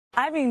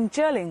I'm in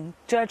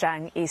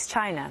Zhejiang, East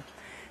China.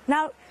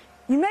 Now,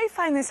 you may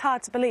find this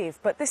hard to believe,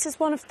 but this is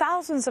one of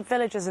thousands of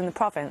villages in the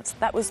province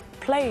that was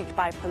plagued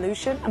by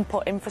pollution and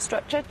poor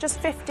infrastructure just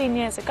 15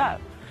 years ago.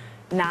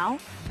 Now,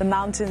 the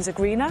mountains are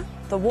greener,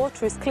 the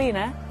water is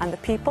cleaner, and the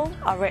people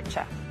are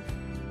richer.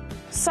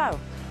 So,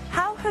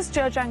 how has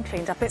Zhejiang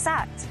cleaned up its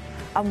act?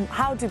 And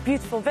how do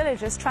beautiful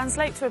villages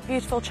translate to a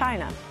beautiful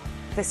China?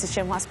 This is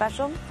Xinhua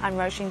Special. I'm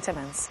Roisin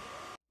Timmins.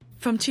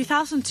 From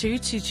 2002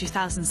 to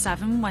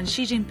 2007, when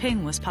Xi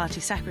Jinping was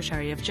party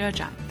secretary of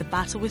Zhejiang, the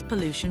battle with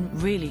pollution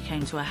really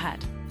came to a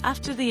head.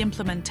 After the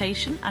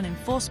implementation and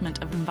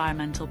enforcement of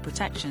environmental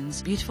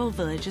protections, beautiful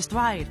villages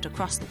thrived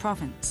across the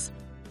province.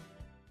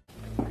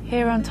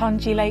 Here on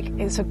Tongji Lake,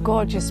 it's a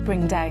gorgeous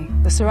spring day.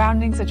 The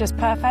surroundings are just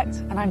perfect,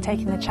 and I'm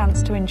taking the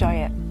chance to enjoy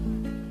it.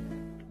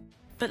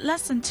 But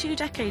less than 2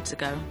 decades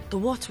ago, the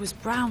water was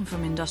brown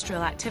from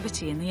industrial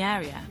activity in the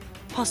area.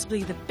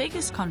 Possibly the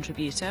biggest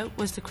contributor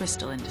was the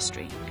crystal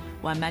industry,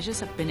 where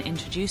measures have been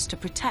introduced to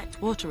protect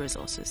water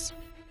resources.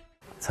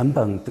 成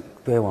本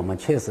对我们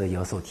确实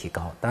有所提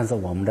高，但是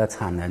我们的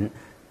产能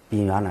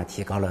比原来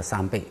提高了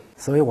3倍，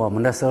所以我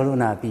们的收入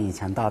呢比以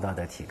前大大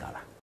的提高了。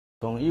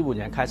从15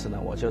年开始呢，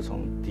我就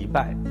从迪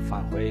拜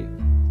返回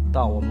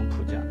到我们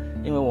浦江，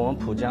因为我们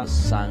浦江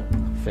山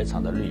非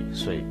常的绿，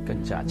水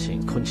更加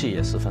清，空气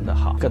也十分的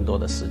好，更多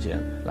的时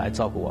间来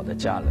照顾我的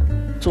家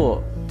人。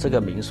做这个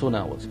民宿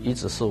呢，我一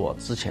直是我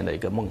之前的一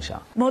个梦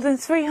想。More than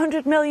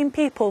 300 million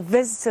people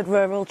visited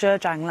rural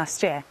Zhejiang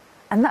last year,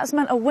 and that's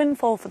meant a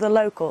windfall for the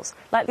locals,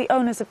 like the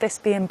owners of this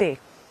B&B.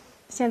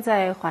 现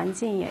在环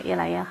境也越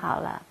来越好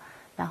了，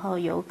然后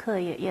游客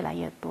也越来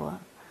越多，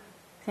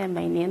现在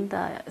每年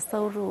的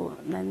收入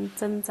能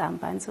增长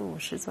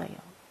50%左右。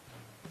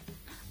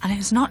And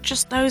it's not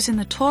just those in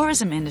the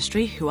tourism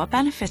industry who are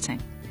benefiting.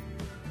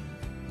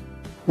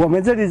 我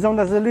们这里种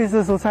的是绿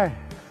色蔬菜，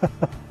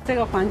这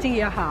个环境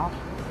也好，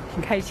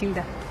挺开心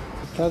的。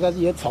大家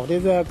也炒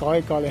的这搞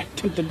一搞嘞，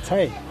炖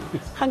菜，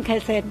很开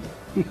心。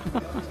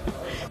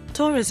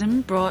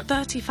Tourism brought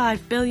 35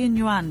 billion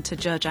yuan to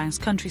Zhejiang's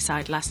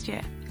countryside last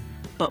year.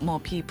 But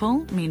more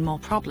people mean more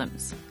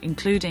problems,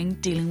 including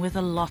dealing with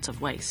a lot of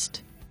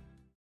waste.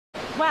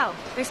 Well,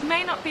 this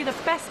may not be the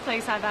best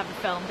place I've ever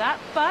filmed at,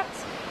 but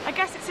I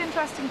guess it's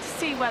interesting to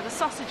see where the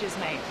sausage is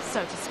made,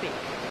 so to speak.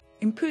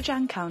 In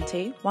Pujiang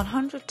County,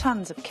 100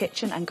 tons of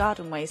kitchen and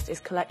garden waste is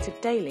collected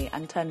daily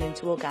and turned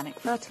into organic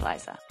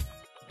fertilizer.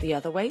 The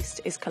other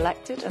waste is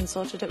collected and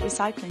sorted at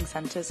recycling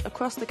centres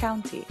across the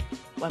county,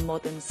 where more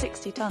than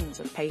 60 tons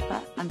of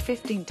paper and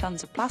 15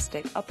 tons of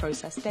plastic are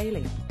processed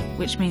daily,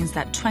 which means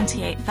that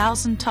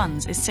 28,000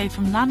 tons is saved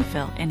from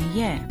landfill in a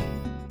year.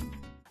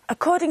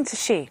 According to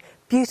Xi,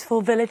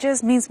 beautiful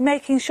villages means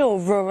making sure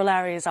rural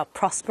areas are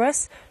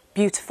prosperous,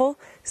 beautiful,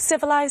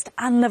 civilised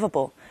and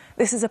livable.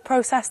 This is a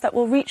process that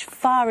will reach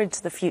far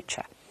into the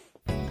future.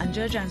 And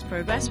Zhejiang's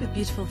progress with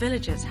beautiful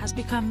villages has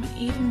become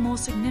even more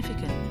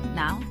significant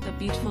now that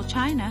beautiful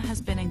China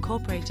has been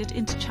incorporated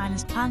into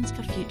China's plans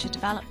for future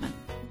development.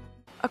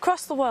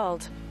 Across the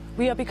world,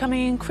 we are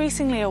becoming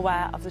increasingly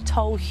aware of the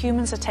toll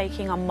humans are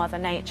taking on Mother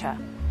Nature.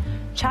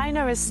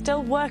 China is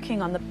still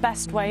working on the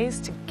best ways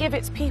to give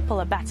its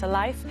people a better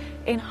life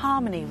in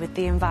harmony with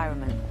the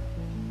environment.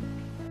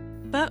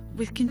 But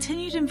with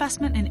continued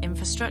investment in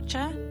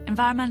infrastructure,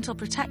 environmental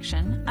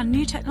protection and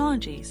new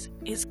technologies,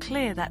 it's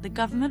clear that the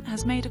government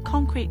has made a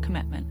concrete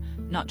commitment,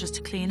 not just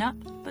to clean up,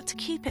 but to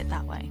keep it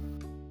that way.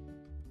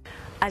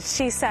 As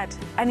she said,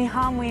 any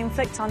harm we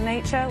inflict on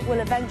nature will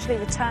eventually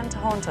return to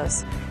haunt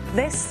us.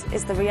 This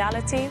is the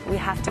reality we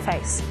have to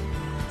face.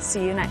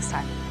 See you next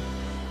time.